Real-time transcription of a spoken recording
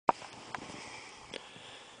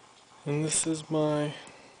And this is my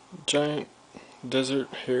giant desert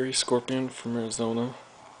hairy scorpion from Arizona.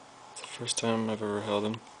 It's the first time I've ever held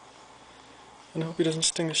him. And I hope he doesn't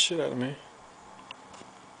sting the shit out of me,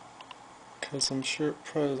 because I'm sure it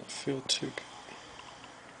probably doesn't feel too good.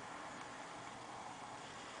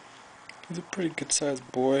 He's a pretty good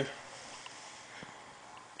sized boy.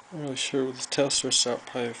 I'm not really sure with his tail stretched out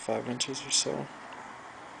probably 5 inches or so.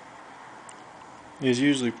 He's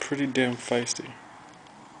usually pretty damn feisty.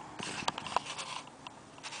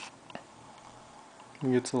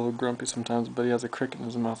 He gets a little grumpy sometimes, but he has a cricket in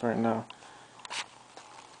his mouth right now.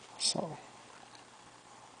 So,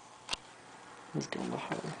 he's going to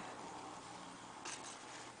hide.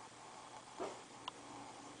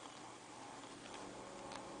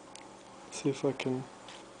 See if I can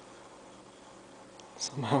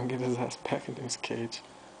somehow get his ass back into his cage.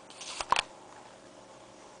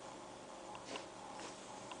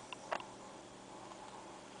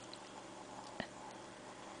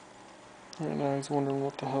 Right now he's wondering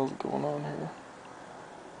what the hell's going on here.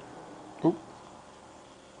 Oop.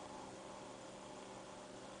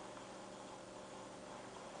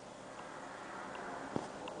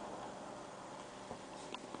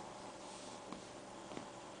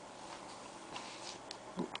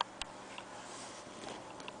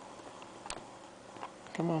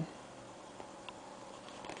 Come on.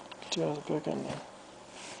 Get your ass back in there.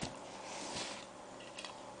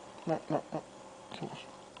 No. Come on.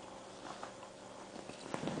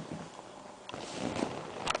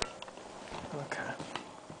 Okay.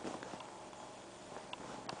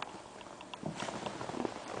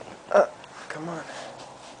 Come on.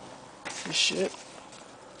 You shit.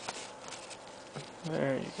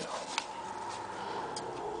 There you go.